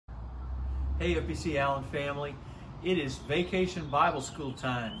Hey FBC Allen family, it is Vacation Bible School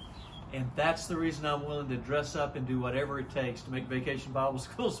time, and that's the reason I'm willing to dress up and do whatever it takes to make Vacation Bible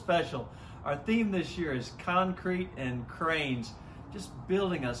School special. Our theme this year is concrete and cranes, just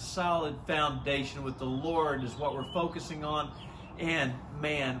building a solid foundation with the Lord is what we're focusing on, and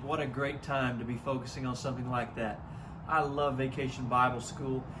man, what a great time to be focusing on something like that. I love Vacation Bible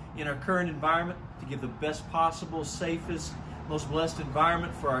School. In our current environment, to give the best possible, safest, most blessed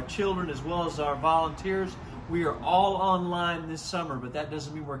environment for our children as well as our volunteers. We are all online this summer, but that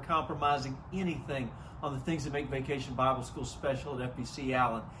doesn't mean we're compromising anything on the things that make Vacation Bible School special at FBC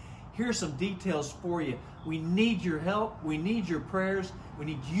Allen. Here are some details for you. We need your help. We need your prayers. We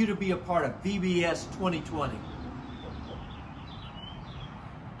need you to be a part of VBS 2020.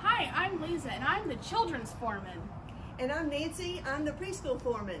 Hi, I'm Lisa, and I'm the children's foreman. And I'm Nancy, I'm the preschool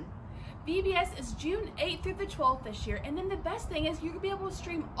foreman. VBS is June 8th through the 12th this year, and then the best thing is you'll be able to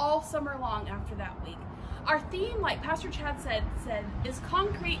stream all summer long after that week. Our theme, like Pastor Chad said is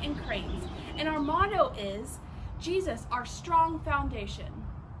concrete and cranes, and our motto is Jesus, our strong foundation.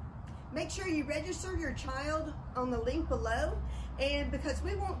 Make sure you register your child on the link below, and because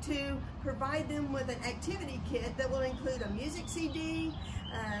we want to provide them with an activity kit that will include a music CD,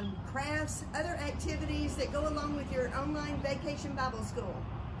 crafts, other activities that go along with your online Vacation Bible School.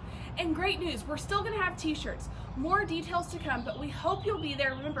 And great news, we're still going to have t-shirts. More details to come, but we hope you'll be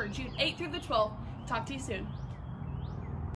there. Remember, June 8th through the 12th. Talk to you soon.